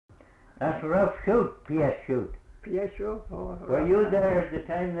That's rough shoot, PS shoot. PS shoot. Were you there at the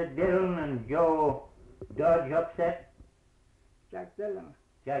time that Dillon and Joe Dodge upset? Jack Dillon.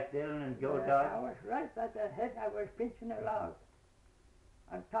 Jack Dillon and Joe I Dodge? was right at the head. I was pinching a log.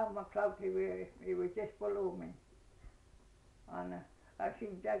 And Tom McLeod, he was just below me. And I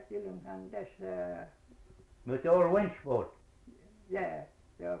seen Jack Dillon and this, With the old winch boat? yeah,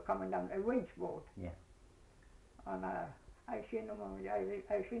 they were coming down a winch boat. Yeah. And I seen him,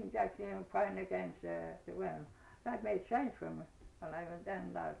 I seen Jack Dillon fighting against the wind. That made sense for me. And I went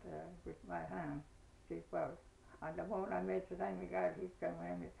down that with my hand, see first. And the moment I made the time,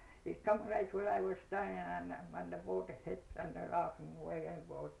 he come right where I was standing, and the boat hit and the rocking way in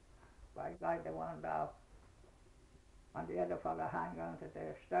boat. By God, the one off. And the other fellow hang on to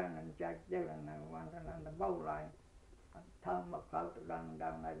the stern, and Jack Dillon and one on the bow line. And Tom McLeod running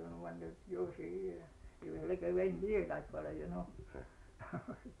down. I don't know when the Josie, he was like a reindeer, that fellow, you know.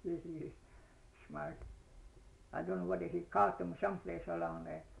 He's smart. I don't know whether he caught them someplace along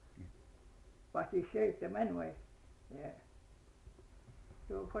there. But he saved them anyway. Yeah.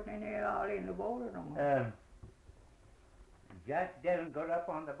 They were putting it all in the boat of them. Jack Dillon got up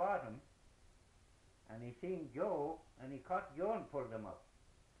on the bottom and he seen Joe and he caught Joe and pulled him up.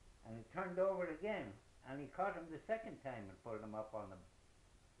 And he turned over again and he caught him the second time and pulled him up on the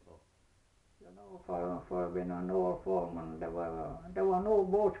boat. You know, for being an old foreman, there were no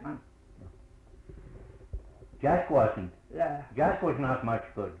boatmen. Jack wasn't. Yeah. Jack was not much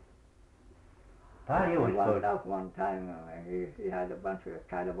good. Paddy was good. Up one time, he had a bunch of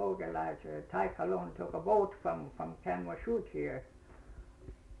Calaboga lads. Ty Cologne took a boat from Kenwashute here.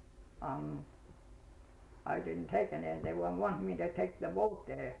 I didn't take any. They were wanting me to take the boat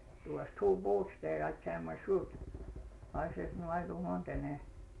there. There was 2 boats there at Kenwashute. I said, no, I don't want any.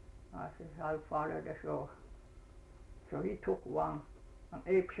 I said, I'll follow the shore. So he took one, and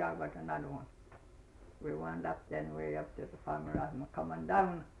Abe Sharbat another one. We went up then, way up to the farmer and coming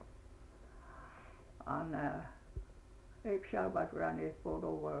down. And Abe Sharbat ran his boat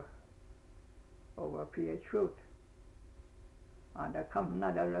over PH Route. And there come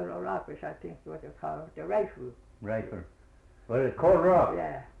another little rock, which I think what they call the rifle. Rifle. Well, it's called rock.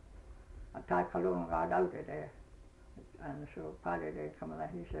 Yeah. And Ty Cologne got out of there. And so Paddy they come along,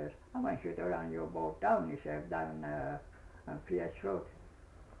 he says, I want you to run your boat down, he said, down on PH Road.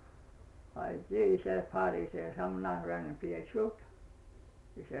 He says, Paddy says, I'm not running PH Road.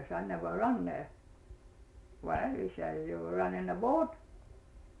 He says, I never run there. Well, he says, you were running a boat?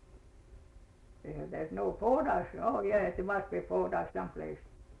 He said, there's no potash. Oh, yes, there must be potash someplace.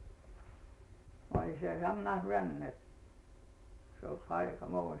 Well, he says, I'm not running it. So Paddy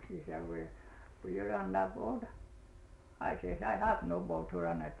come over, he said, will you run that boat? I says, I have no boat to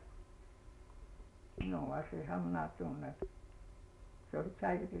run it. No, I says, I'm not doing it. So he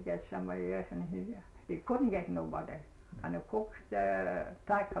tried to get somebody else, and he couldn't get nobody. And of course,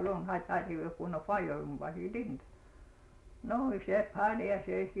 Ty Cologne, I thought he was going to fire him, but he didn't. No, he said, Paddy,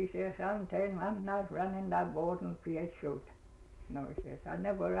 he says, I'm telling him, I'm not running that boat in PH Road. No, he says, I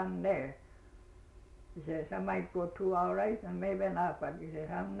never run there. He says, I might go through all right, and maybe not, but he says,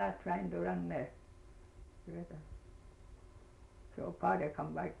 I'm not trying to run there. So Paddy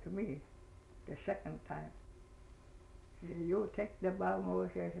come back to me the second time. He said, you take the bow,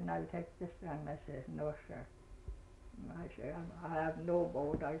 Moses, and I'll take this one. I said, no, sir. I said, I have no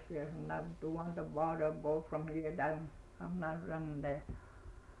boat. I said, and I don't want to bother a boat from here down. I'm not running there.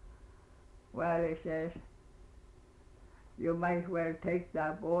 Well, he says, you might as well take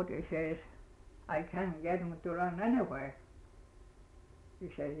that boat. He says, I can't get him to run anywhere. He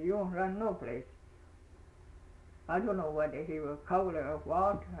says, you won't run no place. I don't know whether he was coward or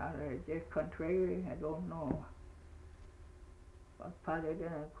what, or just contrary, I don't know. But Paddy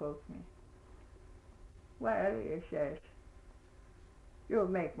didn't quote me. Well, he says, you'll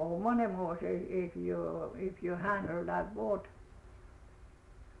make more money, Moses, if you handle that boat.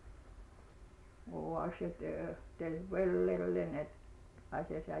 Oh, I said, there's very little in it. I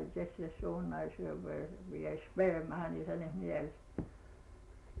said, I just as soon as be a spare man as anything else.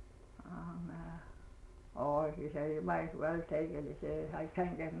 Oh, he said, you might as well take it. He said, I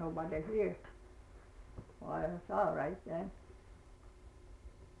can't get nobody here. Well, it's all right then.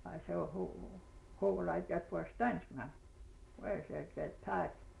 I said, who will I get for a stanchman? Well, he said, get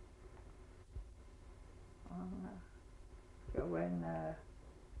Pat. So when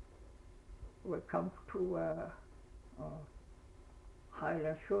we come to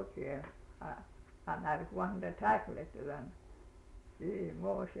Highland Shoot here, and I wanted to tackle it then. Gee,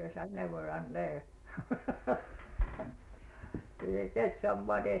 Moses, I never run there. You get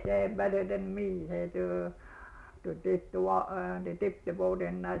somebody say better than me, say to dip the boat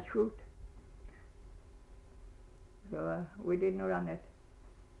in that chute. So we didn't run it.